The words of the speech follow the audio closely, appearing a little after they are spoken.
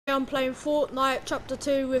I'm playing Fortnite Chapter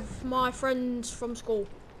 2 with my friends from school.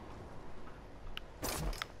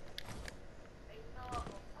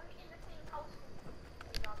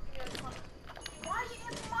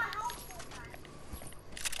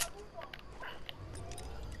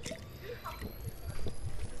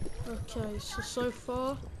 Okay, so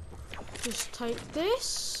far, just take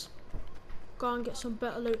this. Go and get some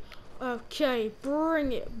better loot. Okay,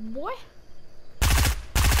 bring it, boy.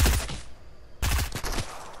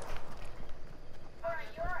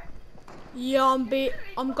 Yeah,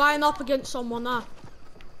 I'm going up against someone now.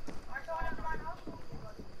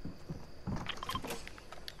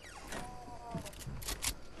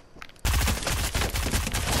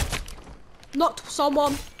 Knocked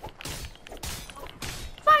someone.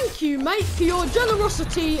 Thank you, mate, for your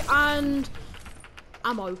generosity and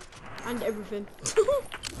ammo and everything.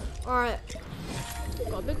 Alright.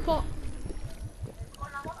 Got a big pot.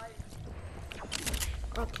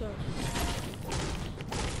 Okay.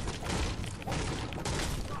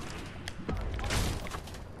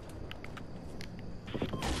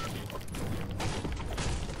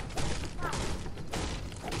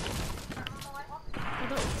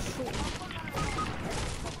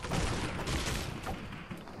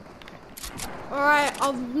 Alright,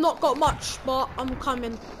 I've not got much, but I'm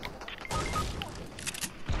coming.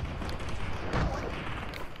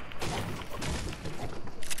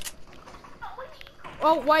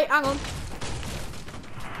 Oh, wait, hang on.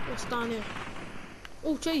 What's down here?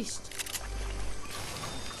 Oh, jeez.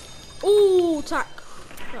 Oh, attack.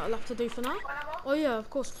 That'll have to do for now. Oh, yeah, of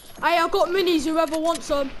course. Hey, I've got minis, whoever wants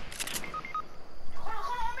them.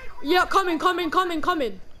 Yeah, coming.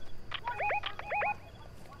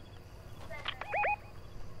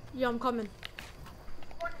 Yeah, I'm coming.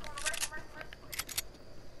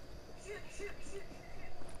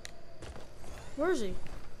 Where is he?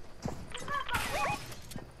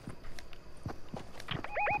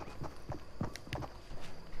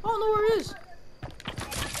 I don't know where he is.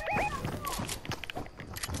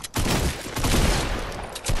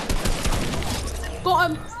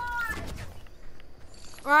 Got him.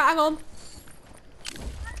 Alright, hang on.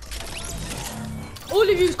 All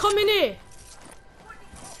of you, come in here.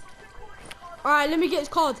 Alright, let me get his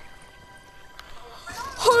card.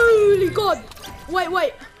 Holy God.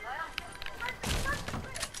 Wait.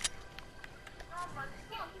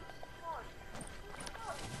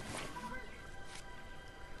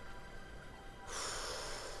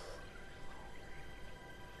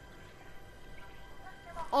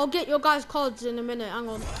 I'll get your guys' cards in a minute, hang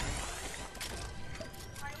on.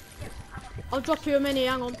 I'll drop you a mini,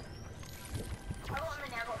 hang on.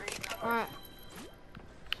 Alright.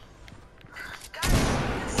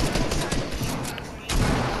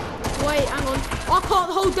 Wait, hang on. I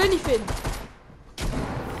can't hold anything.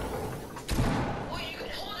 Well, you can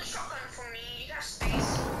hold a shotgun from me, you got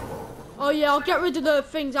space. Oh yeah, I'll get rid of the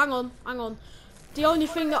things, hang on. The only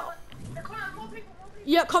thing that...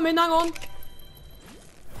 Yeah, come in, hang on.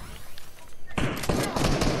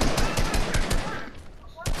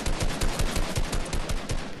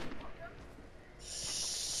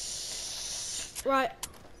 Right,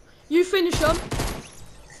 you finish them.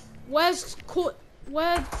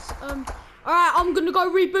 Alright, I'm gonna go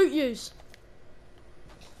reboot yous.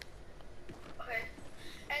 Okay.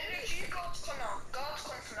 And you guards come now. Guards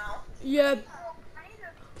come for now. Yeah.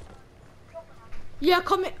 Yeah,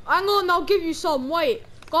 come in. Hang on, I'll give you some. Wait,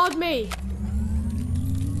 guard me.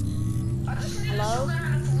 I just need a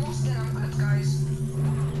shotgun and from Austin, I'm good, guys.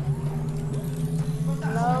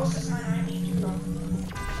 Hello?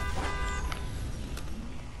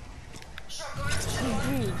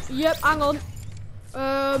 Yep, hang on.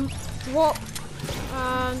 Drop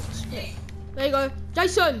and there you go.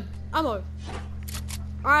 Jason, ammo.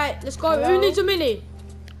 Alright, let's go. Hello? Who needs a mini?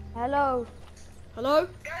 Hello. Hello?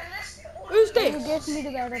 Who's Can you this? give me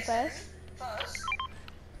the battle pass?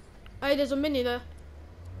 Hey, there's a mini there.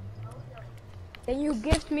 Can you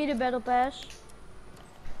give me the battle pass?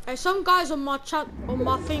 Hey, some guys on my chat, on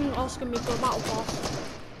my thing asking me for a battle pass.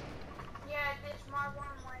 Yeah, this is my one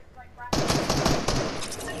of my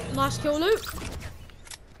Nice kill, Luke.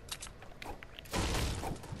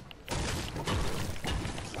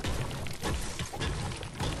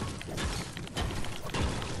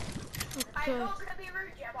 Okay.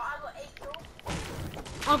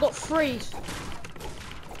 I got 3.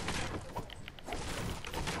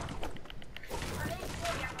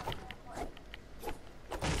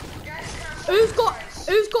 Who's got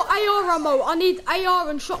AR ammo? I need AR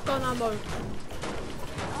and shotgun ammo.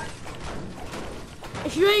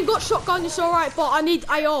 If you ain't got shotgun, it's alright, but I need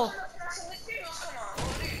AR.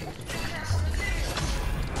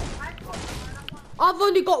 I've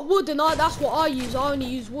only got wood and that's what I use. I only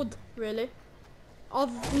use wood, really.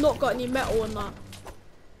 I've not got any metal in that.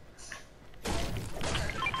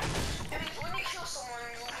 When you kill someone,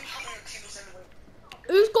 you'll be having the cubes anyway.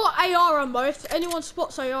 Who's got AR ammo? If anyone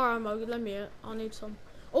spots AR ammo, lend me it. I need some.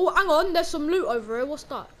 Oh, hang on. There's some loot over here. What's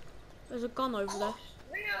that? There's a gun over there.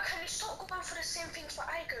 Rio, can you stop going for the same things that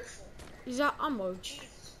I go for? Is that ammo?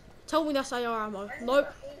 Jeez. Tell me that's AR ammo.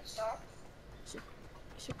 Nope.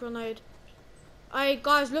 It's a grenade. Hey,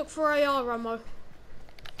 guys, look for AR ammo.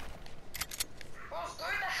 Well, go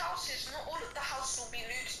to the houses. Not all of the houses will be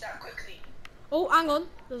looted that quickly. Oh, hang on.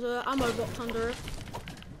 There's an ammo box under it.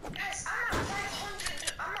 Guys, I'm at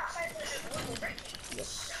 500. I'm at 500 wood already.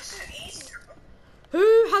 Yes. That's so easy.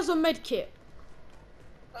 Who has a med kit?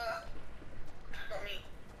 Not me.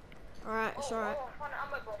 Alright, it's alright. Oh, I found an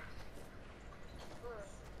ammo box.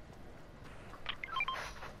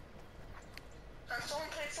 Can someone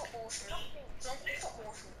play football with me? Someone play football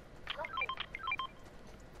with me.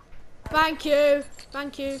 Thank you.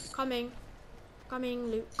 Thank you. Coming.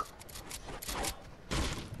 Coming, Luke.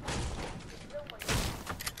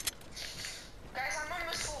 Guys, I'm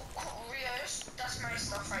almost full Rios. That's my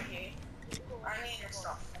stuff right here. I need the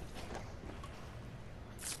stuff.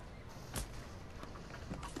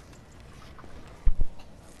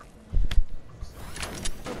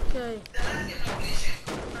 Okay.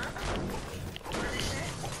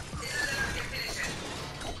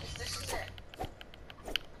 This is it.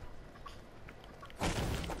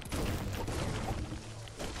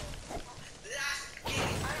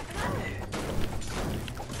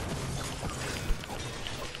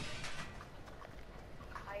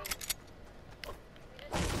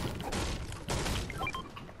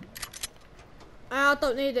 I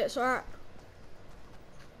don't need it, it's alright.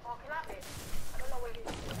 Oh, can I have it? I don't know where it is.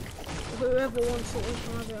 Whoever wants it, can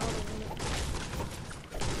have it. I don't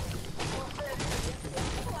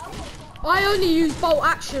want it. I only use bolt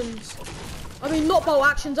actions. I mean, not bolt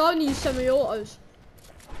actions, I only use semi-autos.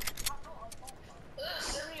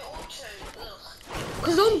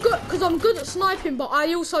 Cause I'm good at sniping, but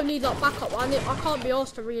I also need like backup. I can't be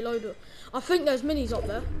asked to reload it. I think there's minis up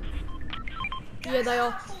there. Yeah, they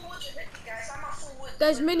are.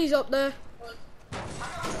 There's minis up there.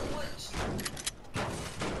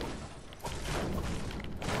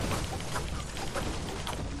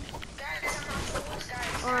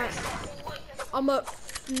 Alright. I'm at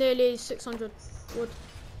nearly 600 wood.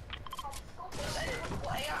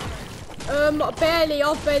 Barely.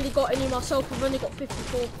 I've barely got any myself. I've only got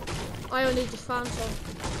 54. I only just found some.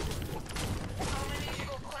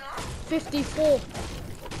 54.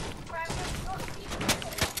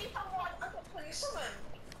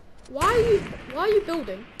 Why are you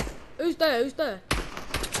building? Who's there? Who's there?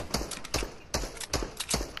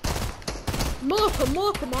 Mark him.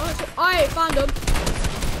 I found him.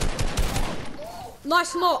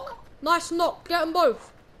 Nice knock. Nice knock. Get them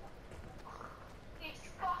both.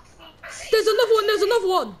 There's another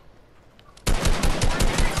one.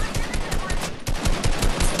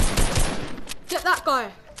 Get that guy.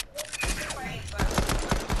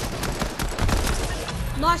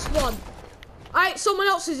 Nice one. Alright, someone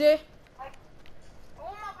else is here.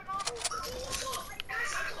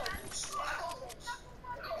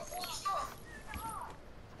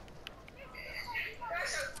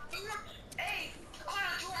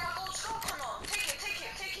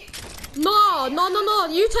 No.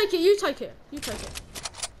 You take it.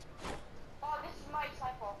 Oh, this is my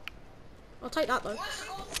sniper. I'll take that though. Where's the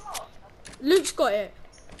gold slot? Luke's got it.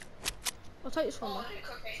 I'll take this one. Oh, though.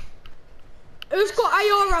 Luke, okay. Who's got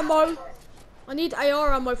AR ammo? I need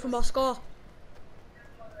AR ammo for my scar.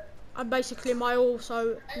 And basically my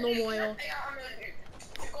also normal AR. You've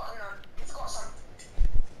got none. You've got some.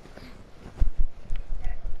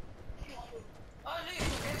 Oh, Luke,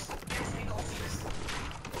 give me gold, please.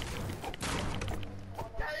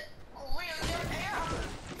 Korean, you have AR?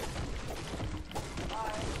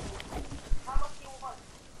 How much do you want?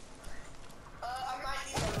 I might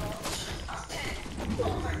need a lot. I have 10.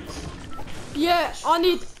 Yeah, I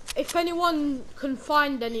need, if anyone can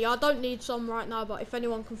find any, I don't need some right now, but if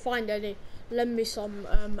anyone can find any, lend me some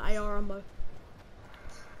AR ammo.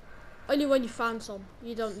 Only when you found some.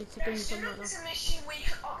 You don't need to give me some right now. It's a machine where you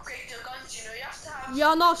can upgrade your guns, you know, you have to have... Yeah,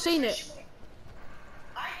 I know, I've seen it.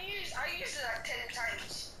 I use it like 10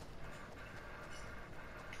 times.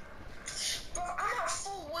 Bro, I'm at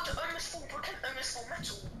full wood, almost full brick and almost full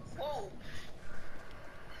metal. Whoa.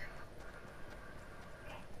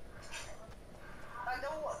 And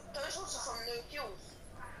those ones are from no kills.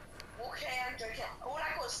 Okay, I'm joking. All I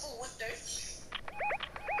got is full wood though.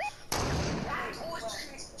 And always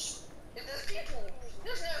if there's people,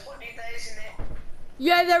 there's nobody there, isn't it?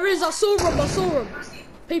 Yeah, there is. I saw them. I saw them.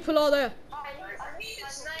 People are there. I need a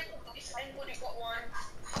sniper if anybody got one.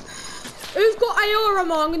 Who's got AR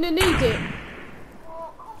ammo? I'm gonna need it.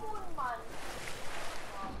 Oh, come on, man.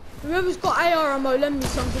 Whoever's got AR ammo, lend me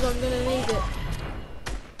some because I'm gonna need it.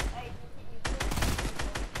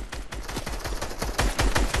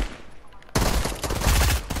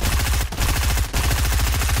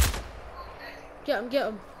 Get him, get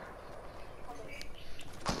him.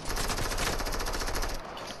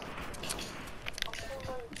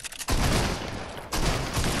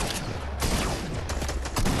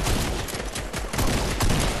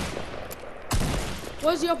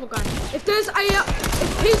 Where's the other guy? If there's AR,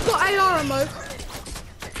 if he's got AR ammo.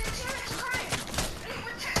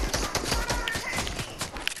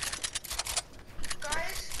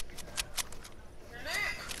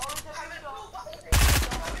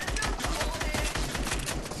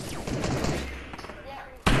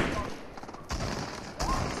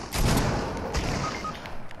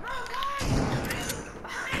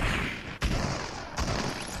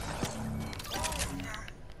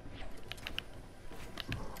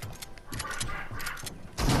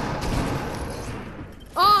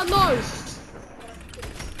 Oh no!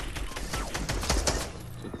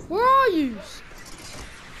 Where are you?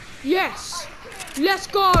 Yes! Let's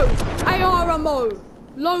go! AR ammo!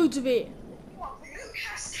 Loads of it! Luke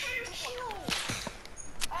has 10 kills!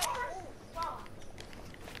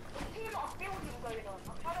 There's a lot of building going on.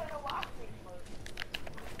 I don't know what happened.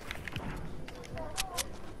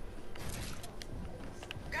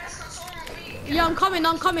 Guys, can someone be... Yeah, I'm coming,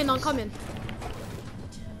 I'm coming, I'm coming.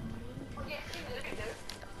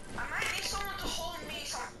 I might need someone to hold me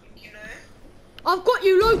something, you know? I've got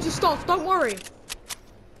you loads of stuff, don't worry.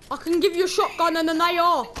 I can give you a shotgun and an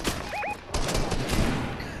AR.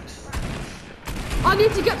 I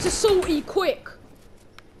need to get to Salty quick.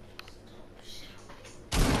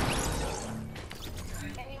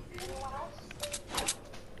 Anyone else?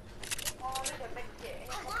 Oh, I need a big kit.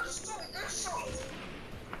 Go shot.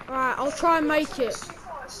 Alright, I'll try and make it. It's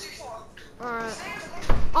too far. Alright.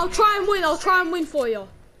 I'll try and win for you.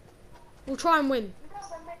 We'll try and win.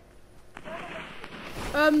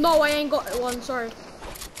 No, I ain't got one, sorry.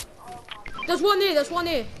 There's one here,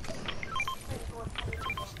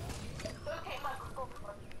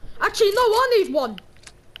 Actually, no, I need one.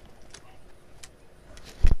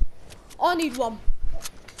 I need one.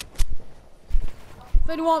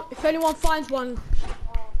 If anyone finds one.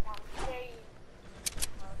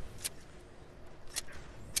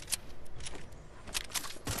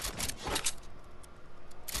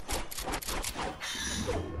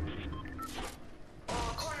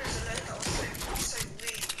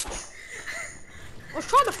 I was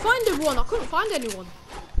trying to find everyone, I couldn't find anyone.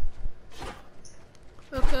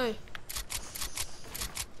 Okay.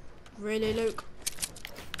 Really, Luke?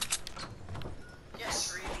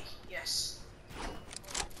 Yes, really, yes.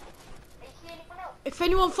 If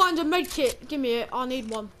anyone finds a med kit, give me it. I need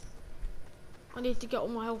one. I need to get all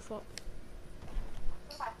my health up.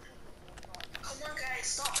 Come on, guys,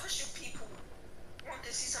 start pushing people. I want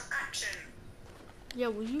to see some action. Yeah,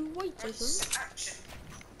 will you wait, I want to see Jason? some action.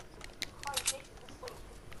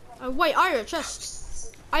 Oh wait, I hear a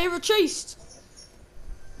chest. I hear a chest.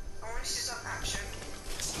 I want to see some action.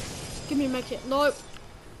 Give me a med kit. No.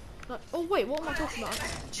 No. Oh wait, what am I talking about?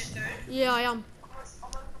 Yeah, I am.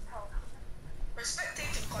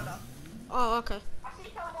 Respectating color. Oh, okay.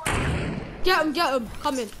 Get him,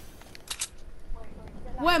 come in.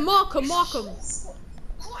 Where? Mark him.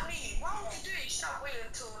 Courtney, why would you do it? You should have waited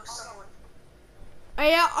until someone.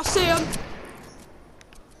 Hey, yeah, I see him.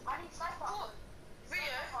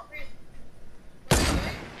 When a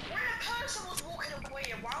person was walking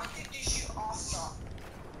away, why did you shoot after?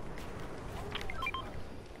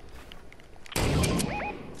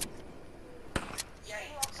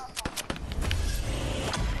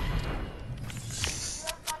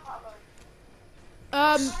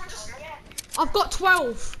 I've got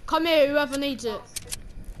 12. Come here, whoever needs it.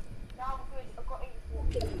 I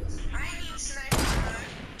need sniper.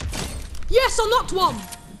 Yes, I knocked one. Go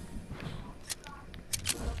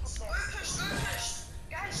push.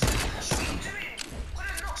 Guys, go push. What are you doing?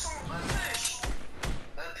 Gotta knock someone.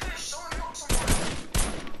 Go push. Someone knock someone.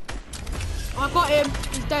 I got him.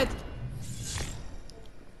 He's dead.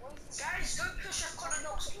 Guys, go push. I've gotta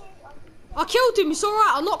knock someone. I killed him. It's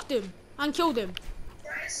alright. I knocked him and killed him.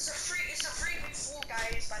 Guys, it's a 3v4,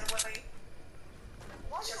 guys, by the way.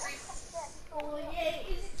 It's a 3v4.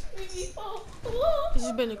 This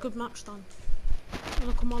has been a good match, Dan.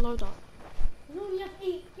 Look at my loadout. You only have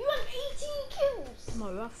 8. You have 18 kills.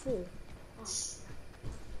 No, I have 4.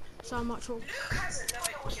 So much all. Luke hasn't, no,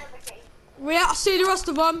 Yeah, I see the rest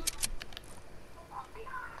of them.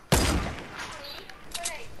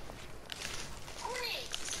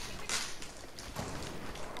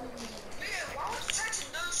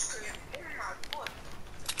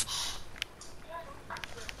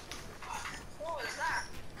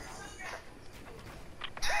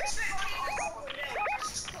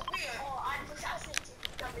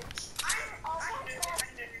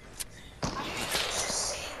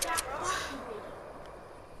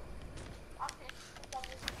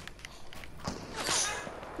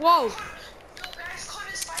 Whoa. Yo, guys,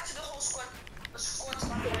 Connor's back to the whole squad. The squad's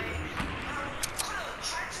by the way. Connor,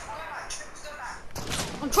 try to go back.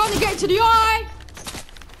 I'm trying to get to the eye.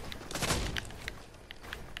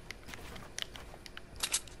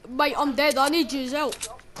 Mate, I'm dead. I need your help.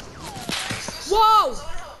 Whoa.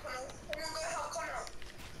 Someone help Connor. Someone go help Connor.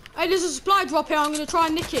 Hey, there's a supply drop here. I'm going to try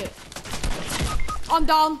and nick it. I'm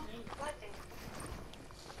down.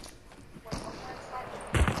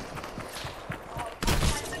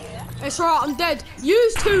 It's alright, I'm dead.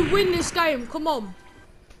 Use to win this game. Come on.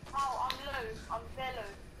 Oh, I'm low. I'm very low.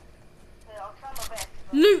 So I'll try my best.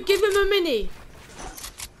 Luke, give him a mini.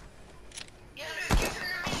 Yeah, Luke, give him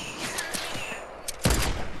the mini. Give him the mini.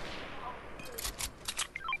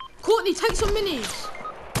 Courtney, take some minis.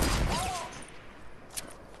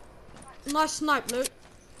 Nice snipe, Luke.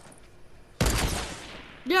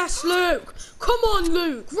 Yes, Luke. Come on,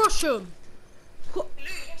 Luke. Rush him. Luke,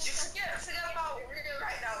 you forget about Rio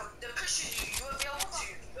right now. They're pushing you. You won't be able to.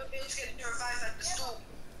 You won't be able to get the revive at the store.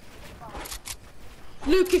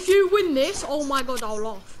 Luke, if you win this, oh my god, I'll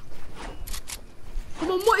laugh.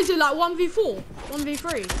 Come on, what is it, like 1v4?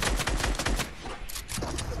 1v3?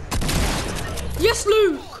 Yes,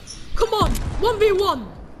 Luke! Come on, 1v1!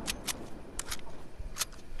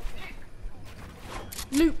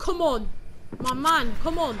 Luke, come on. My man,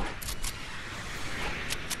 come on.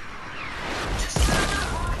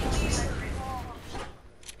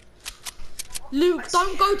 Luke,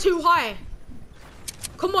 don't go too high.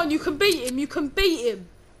 Come on, you can beat him, you can beat him.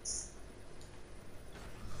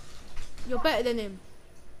 You're better than him.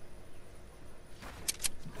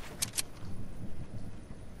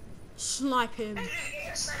 Snipe him. Hey, Luke,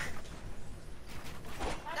 yeah, snipe.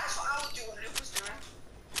 That's what I would do what Luke was doing.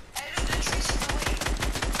 Hey, Luke, the trees in the way.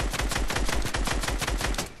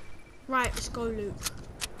 Right, let's go, Luke.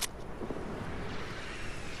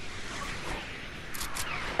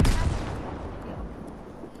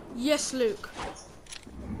 Yes, Luke.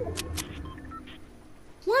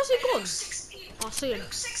 Where's he gone? 6 people. I see him.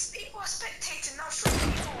 Luke, 6 people are spectating now.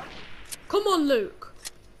 3 people. Come on, Luke.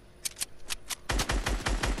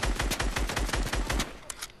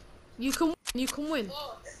 You can win.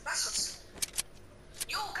 Whoa, that's what's...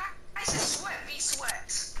 Yo, guys, it's sweat v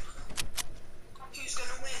sweat. Who's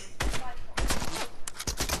gonna win?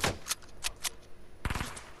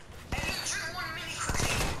 Hey, Luke, drink 1 mini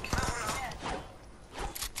quickly. I don't know.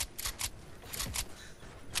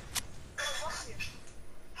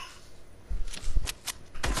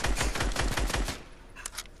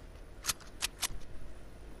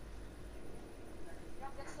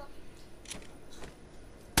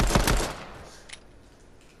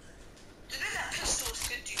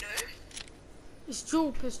 It's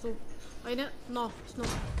dual pistol, ain't it? No, it's not.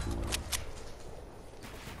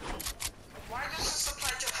 Why does the supply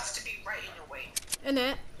drop have to be right in your way? In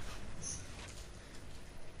it.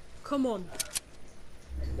 Come on.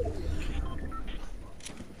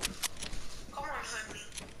 Come on, homie.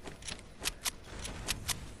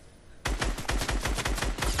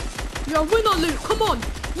 You're a winner, Luke. Come on.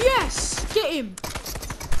 Yes. Get him.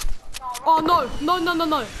 Oh, no. No, no, no,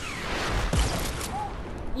 no.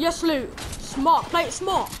 Yes, Luke. Smart. Play it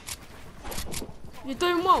smart. You're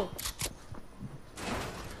doing well.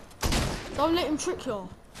 Don't let him trick you.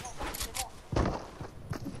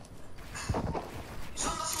 He's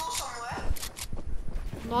on the floor somewhere.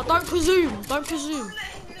 No, don't presume. Don't presume. Don't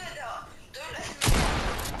let him near there. Don't let him near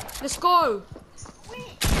there. Let's go.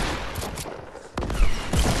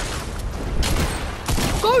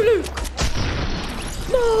 Go, Luke.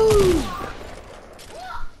 No.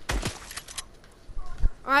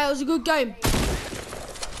 Alright, it was a good game.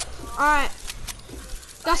 Alright.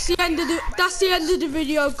 That's the end of the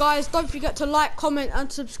video, guys. Don't forget to like, comment and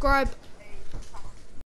subscribe.